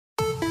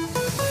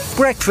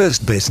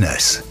Breakfast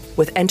Business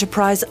with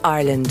Enterprise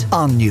Ireland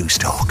on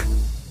Newstalk.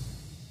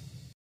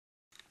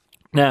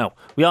 Now,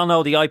 we all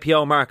know the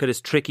IPO market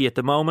is tricky at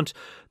the moment.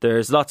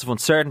 There's lots of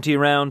uncertainty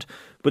around.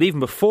 But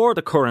even before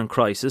the current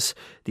crisis,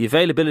 the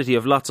availability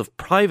of lots of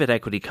private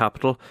equity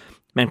capital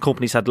meant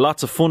companies had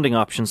lots of funding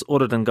options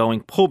other than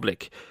going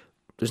public.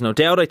 There's no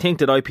doubt, I think,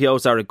 that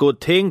IPOs are a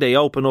good thing. They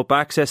open up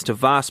access to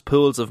vast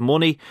pools of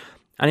money.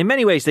 And in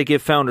many ways, they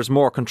give founders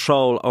more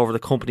control over the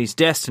company's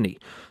destiny.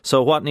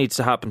 So what needs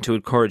to happen to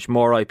encourage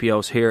more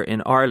IPOs here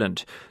in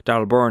Ireland?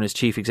 Darrell Byrne is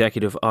Chief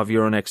Executive of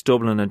Euronext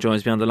Dublin and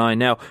joins me on the line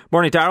now.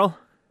 Morning, Darrell.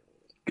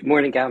 Good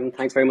morning, Gavin.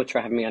 Thanks very much for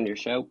having me on your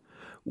show.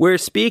 We're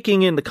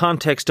speaking in the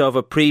context of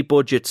a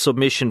pre-budget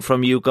submission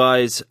from you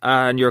guys,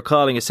 and you're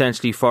calling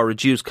essentially for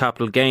reduced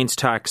capital gains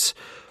tax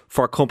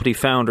for company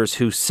founders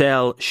who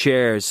sell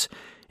shares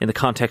in the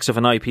context of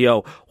an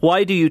IPO.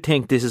 Why do you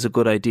think this is a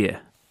good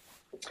idea?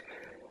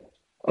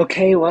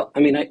 Okay, well, I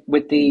mean,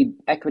 with the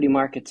equity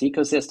markets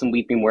ecosystem,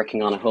 we've been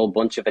working on a whole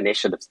bunch of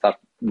initiatives that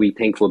we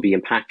think will be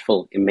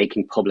impactful in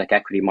making public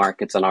equity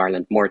markets in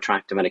Ireland more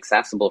attractive and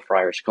accessible for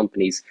Irish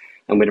companies,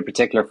 and with a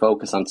particular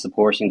focus on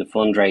supporting the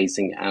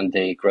fundraising and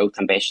the growth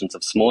ambitions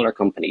of smaller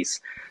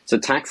companies. So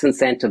tax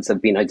incentives have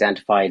been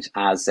identified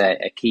as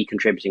a key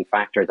contributing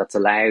factor that's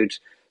allowed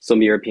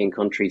some European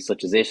countries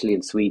such as Italy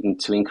and Sweden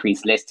to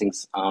increase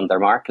listings on their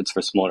markets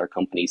for smaller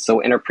companies. So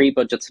in our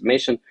pre-budget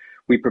submission,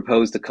 we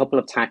proposed a couple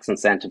of tax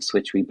incentives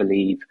which we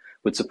believe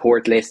would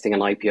support listing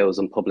and IPOs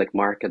on public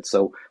markets.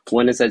 So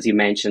one is, as you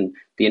mentioned,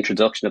 the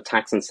introduction of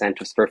tax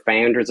incentives for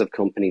founders of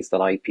companies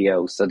that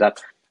IPO, so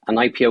that an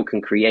IPO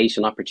can create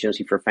an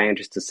opportunity for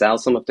founders to sell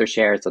some of their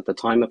shares at the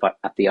time of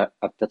the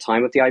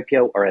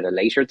IPO or at a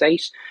later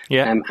date,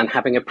 and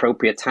having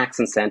appropriate tax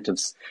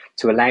incentives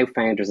to allow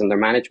founders and their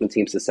management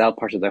teams to sell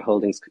part of their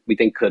holdings, we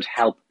think could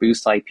help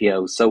boost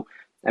IPOs. So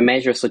a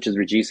measure such as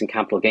reducing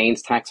capital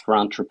gains tax for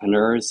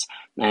entrepreneurs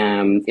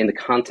in the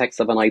context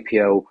of an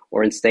IPO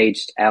or in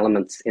staged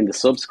elements in the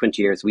subsequent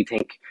years, we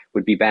think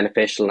would be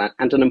beneficial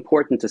and an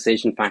important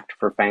decision factor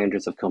for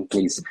founders of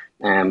companies,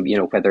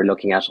 whether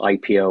looking at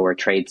IPO or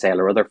trade sale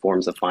or other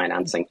forms of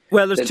financing.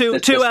 Well, there's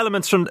two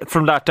elements from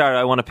that, Darrell,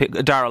 I want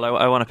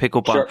to pick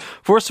up Sure. on.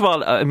 First of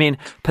all, I mean,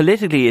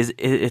 politically,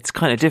 it's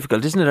kind of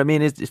difficult, isn't it? I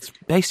mean, it's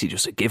basically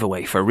just a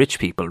giveaway for rich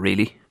people,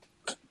 really.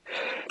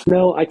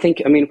 No, I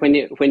think, when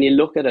you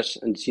look at it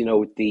and,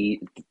 the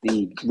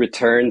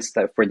returns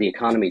for the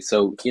economy.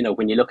 So,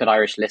 when you look at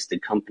Irish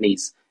listed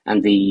companies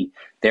and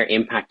their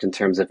impact in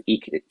terms of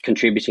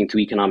contributing to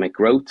economic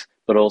growth,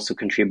 but also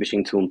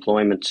contributing to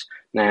employment.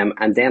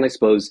 And then I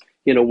suppose,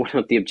 one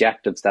of the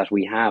objectives that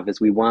we have is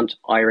we want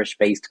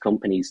Irish-based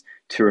companies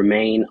to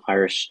remain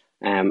Irish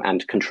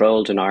and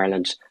controlled in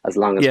Ireland as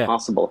long as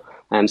possible.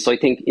 So I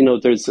think,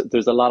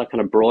 there's a lot of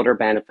kind of broader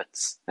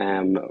benefits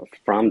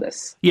from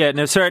this. Yeah,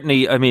 now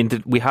certainly, I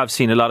mean, we have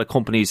seen a lot of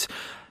companies,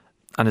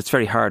 and it's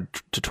very hard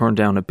to turn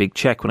down a big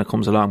check when it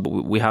comes along,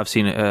 but we have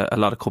seen a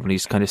lot of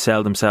companies kind of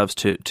sell themselves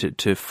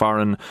to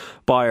foreign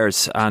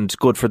buyers, and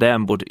good for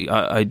them. But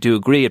I do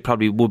agree, it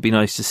probably would be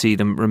nice to see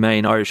them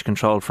remain Irish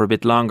controlled for a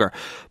bit longer.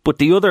 But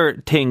the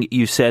other thing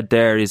you said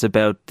there is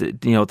about,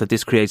 that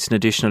this creates an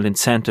additional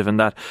incentive,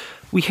 and that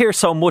we hear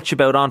so much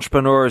about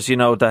entrepreneurs,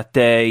 that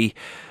they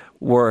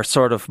were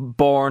sort of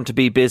born to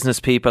be business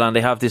people and they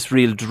have this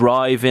real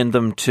drive in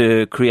them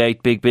to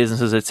create big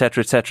businesses,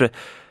 etc., etc.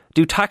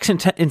 Do tax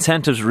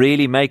incentives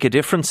really make a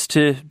difference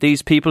to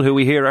these people who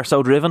we hear are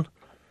so driven?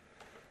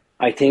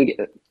 I think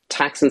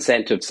tax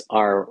incentives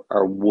are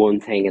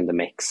one thing in the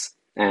mix.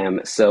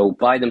 So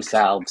by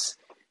themselves,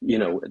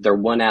 they're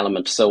one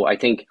element. So I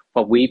think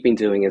what we've been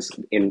doing is,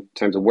 in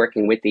terms of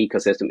working with the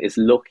ecosystem, is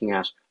looking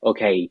at,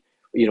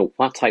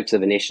 what types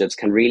of initiatives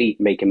can really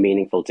make a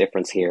meaningful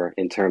difference here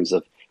in terms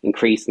of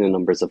increasing the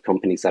numbers of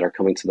companies that are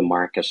coming to the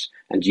market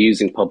and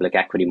using public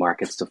equity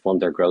markets to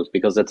fund their growth,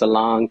 because it's a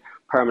long,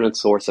 permanent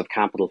source of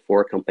capital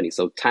for companies.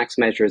 So tax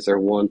measures are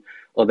one.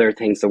 Other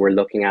things that we're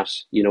looking at,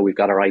 we've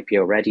got our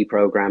IPO Ready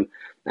program,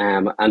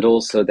 and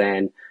also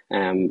then,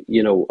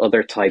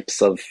 other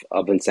types of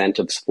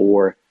incentives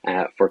for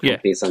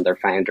companies and their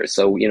founders.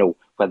 So,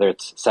 whether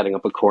it's setting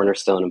up a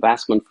cornerstone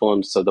investment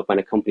fund so that when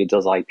a company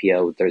does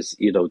IPO,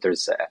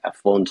 there's a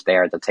fund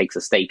there that takes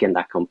a stake in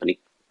that company.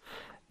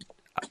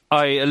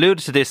 I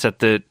alluded to this at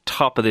the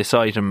top of this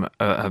item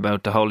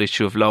about the whole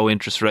issue of low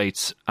interest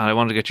rates, and I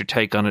want to get your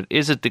take on it.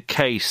 Is it the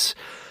case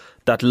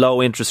that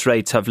low interest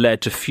rates have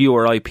led to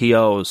fewer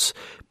IPOs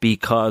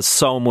because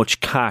so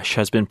much cash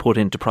has been put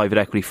into private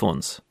equity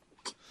funds?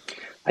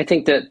 I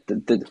think that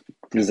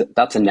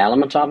that's an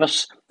element of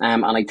it.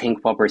 And I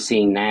think what we're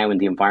seeing now in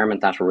the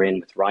environment that we're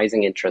in with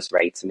rising interest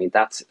rates,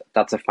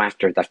 that's a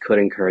factor that could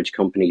encourage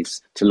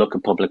companies to look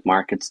at public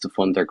markets to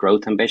fund their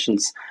growth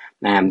ambitions.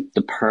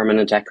 The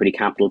permanent equity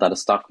capital that a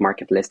stock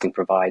market listing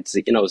provides,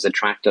 is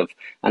attractive,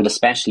 and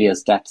especially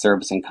as debt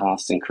servicing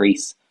costs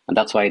increase. And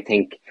that's why I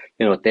think,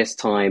 at this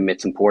time,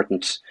 it's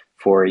important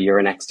for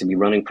Euronext to be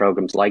running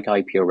programs like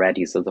IPO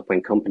Ready, so that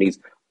when companies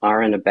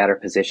are in a better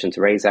position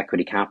to raise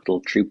equity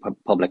capital through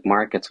public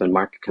markets when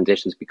market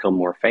conditions become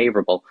more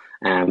favourable,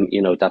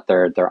 that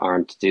there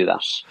aren't to do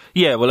that.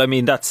 Yeah, well, I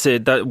mean, that's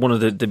that one of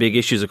the big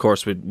issues, of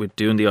course, with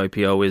doing the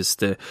IPO is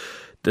that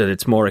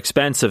it's more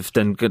expensive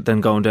than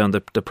going down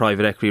the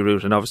private equity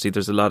route, and obviously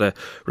there's a lot of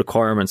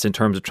requirements in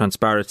terms of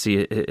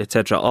transparency,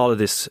 etc. All of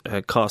this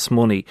costs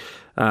money,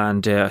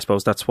 and I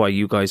suppose that's why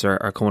you guys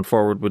are coming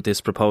forward with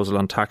this proposal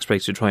on tax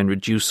breaks to try and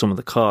reduce some of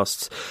the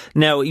costs.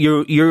 Now,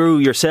 you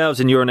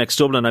yourselves in Euronext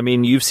Dublin, I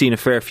mean, you've seen a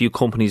fair few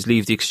companies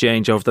leave the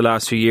exchange over the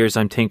last few years.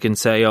 I'm thinking,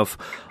 say, of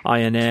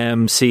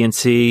INM,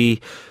 C&C,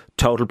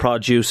 Total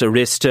Produce,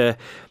 Arista.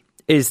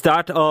 Is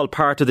that all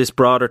part of this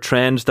broader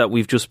trend that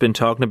we've just been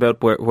talking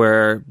about,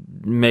 where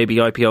maybe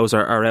IPOs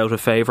are out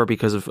of favour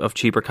because of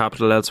cheaper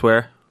capital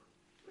elsewhere?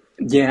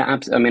 Yeah,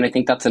 I mean, I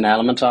think that's an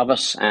element of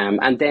it.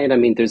 And then, I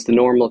mean, there's the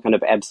normal kind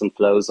of ebbs and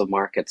flows of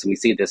markets. And we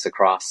see this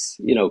across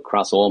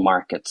all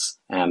markets,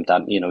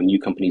 that, new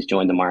companies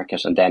join the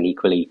market and then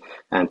equally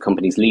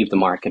companies leave the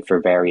market for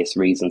various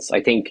reasons.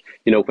 I think,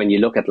 when you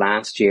look at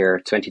last year,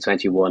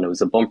 2021, it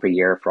was a bumper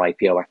year for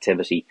IPO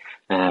activity.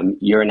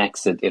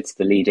 Euronext, it's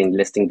the leading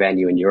listing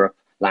venue in Europe.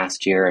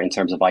 Last year, in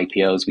terms of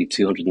IPOs, we had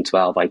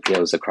 212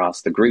 IPOs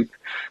across the group.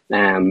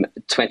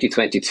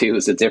 2022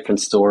 is a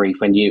different story.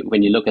 When you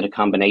look at a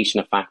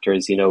combination of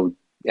factors,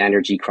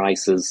 energy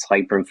crisis,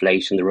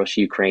 hyperinflation, the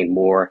Russia-Ukraine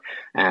war,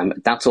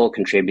 that's all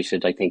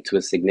contributed, I think, to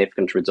a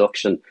significant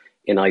reduction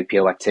in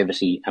IPO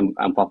activity. And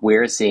what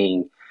we're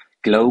seeing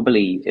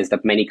globally is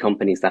that many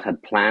companies that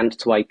had planned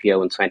to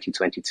IPO in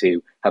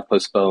 2022 have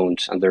postponed,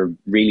 and they're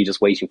really just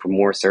waiting for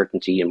more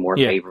certainty and more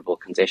favourable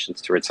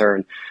conditions to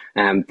return.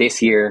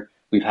 This year,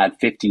 we've had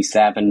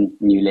 57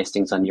 new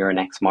listings on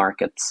Euronext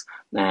markets,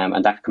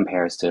 and that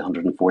compares to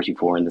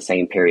 144 in the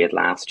same period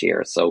last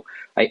year. So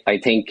I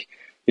think,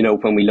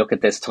 when we look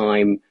at this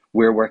time,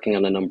 we're working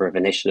on a number of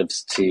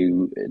initiatives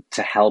to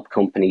help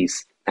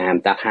companies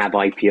that have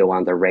IPO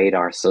on their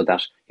radar, so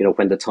that,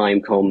 when the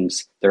time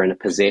comes, they're in a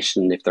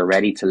position, if they're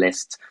ready to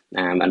list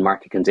and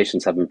market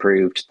conditions have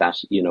improved, that,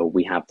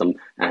 we have them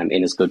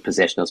in as good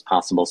position as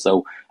possible.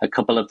 So a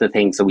couple of the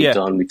things that we've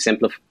done,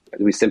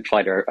 we've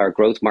simplified our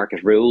growth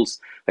market rules,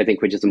 I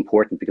think, which is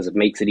important because it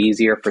makes it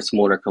easier for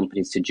smaller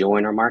companies to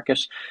join our market.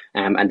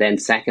 And then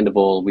second of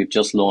all, we've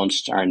just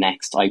launched our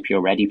next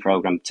IPO Ready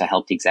program to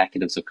help the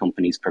executives of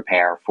companies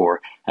prepare for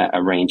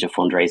a range of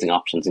fundraising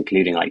options,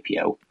 including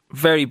IPO.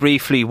 Very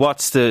briefly,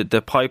 what's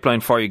the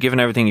pipeline for you, given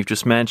everything you've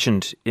just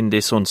mentioned in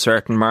this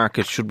uncertain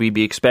market? Should we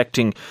be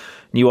expecting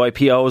new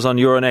IPOs on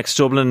Euronext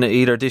Dublin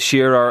either this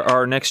year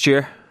or next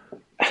year?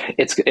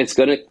 It's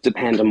going to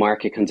depend on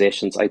market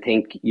conditions. I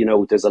think,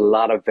 there's a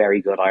lot of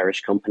very good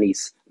Irish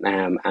companies,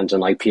 and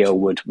an IPO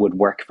would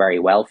work very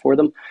well for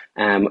them.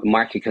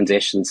 Market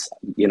conditions,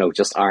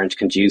 just aren't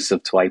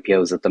conducive to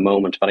IPOs at the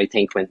moment. But I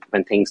think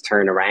when things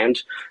turn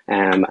around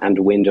and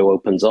the window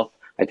opens up,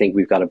 I think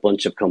we've got a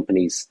bunch of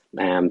companies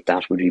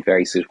that would be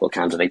very suitable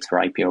candidates for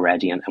IPO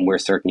Ready, and we're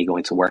certainly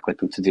going to work with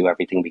them to do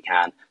everything we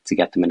can to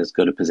get them in as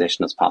good a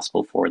position as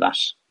possible for that.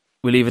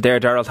 We'll leave it there,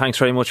 Darrell. Thanks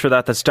very much for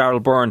that. That's Darrell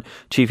Byrne,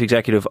 Chief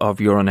Executive of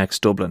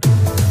Euronext Dublin.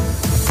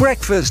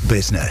 Breakfast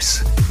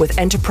Business with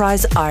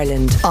Enterprise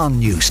Ireland on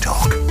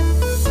Newstalk.